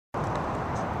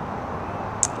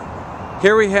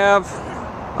Here we have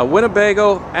a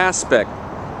Winnebago Aspect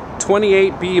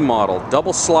 28B model,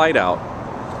 double slide out.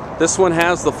 This one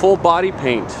has the full body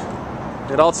paint.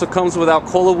 It also comes with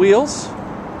Alcoa wheels.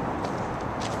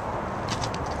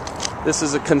 This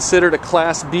is considered a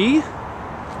Class B.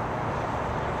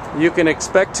 You can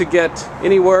expect to get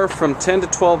anywhere from 10 to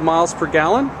 12 miles per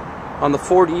gallon on the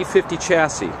Ford E50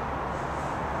 chassis.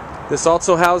 This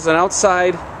also has an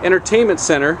outside entertainment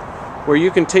center where you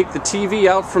can take the TV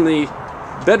out from the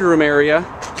bedroom area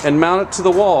and mount it to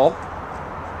the wall.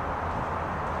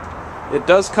 It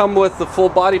does come with the full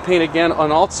body paint again,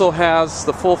 and also has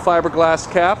the full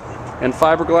fiberglass cap and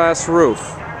fiberglass roof,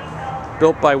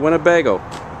 built by Winnebago.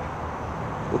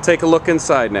 We'll take a look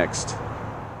inside next.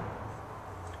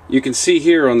 You can see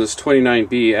here on this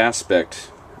 29B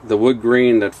Aspect the wood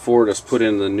grain that Ford has put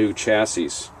in the new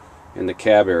chassis in the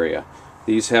cab area.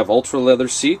 These have ultra leather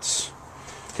seats.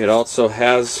 It also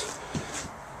has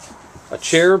a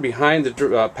chair behind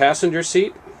the passenger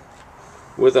seat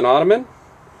with an ottoman,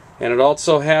 and it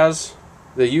also has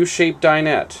the U-shaped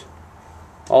dinette,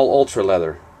 all ultra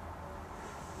leather.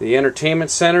 The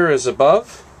entertainment center is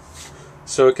above,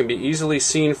 so it can be easily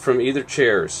seen from either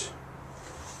chairs.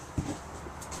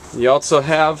 You also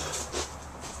have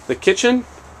the kitchen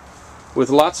with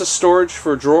lots of storage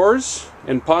for drawers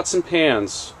and pots and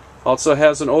pans. Also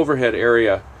has an overhead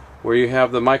area where you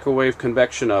have the microwave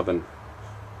convection oven.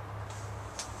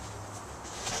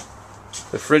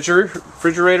 The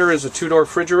refrigerator is a two-door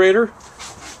refrigerator.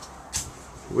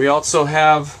 We also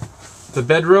have the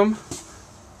bedroom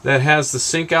that has the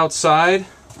sink outside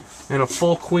and a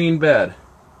full queen bed.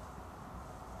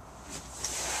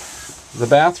 The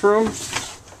bathroom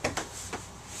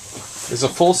is a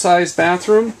full-size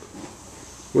bathroom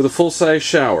with a full-size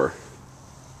shower.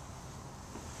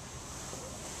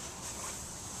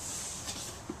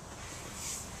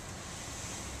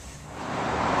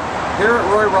 Here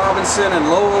at Roy Robinson in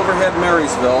low overhead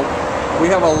Marysville, we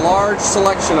have a large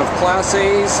selection of Class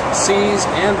A's, C's,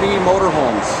 and B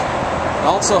motorhomes. We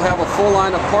also have a full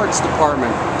line of parts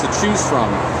department to choose from.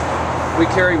 We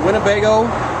carry Winnebago,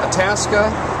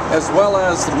 Itasca, as well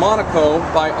as the Monaco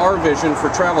by R Vision for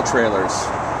travel trailers.